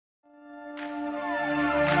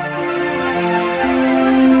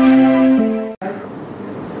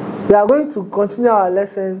We are going to continue our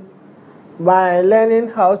lesson by learning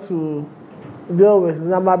how to deal with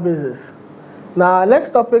number bases. Now, our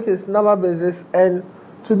next topic is number bases, and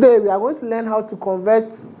today we are going to learn how to convert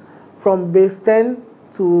from base 10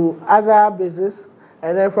 to other bases,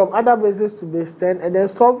 and then from other bases to base 10, and then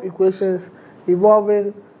solve equations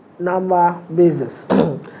involving number bases.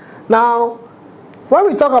 Now, when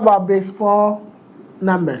we talk about base 4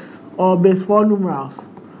 numbers or base 4 numerals,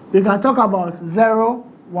 we can talk about 0,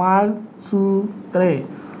 1, 2, 3.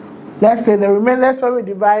 Let's say the remainders when we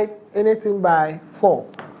divide anything by 4.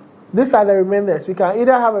 These are the remainders. We can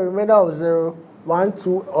either have a remainder of 0, 1,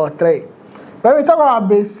 2, or 3. When we talk about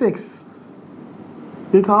base 6,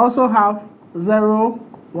 we can also have 0,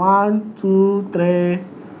 1, 2, 3,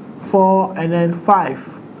 4, and then 5.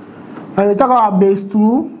 When we talk about base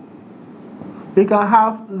 2, we can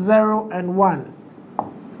have 0 and 1.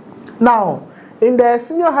 Now, in the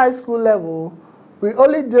senior high school level, we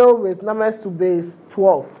only deal with numbers to base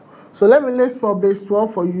 12. So let me list for base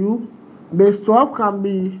 12 for you. Base 12 can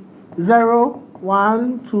be 0,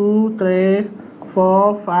 1, 2, 3,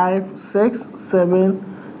 4, 5, 6,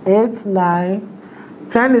 7, 8, 9,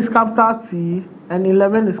 10 is capital T, and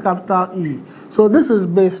 11 is capital E. So this is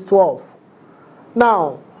base 12.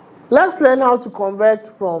 Now, let's learn how to convert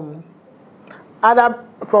from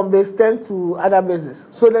base 10 to other bases.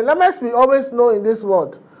 So the numbers we always know in this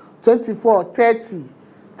world, 24, 30,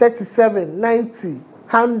 37, 90,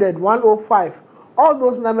 100, 105, all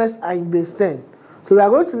those numbers are in base 10. So we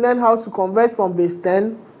are going to learn how to convert from base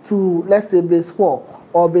 10 to, let's say, base 4,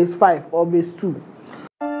 or base 5, or base 2.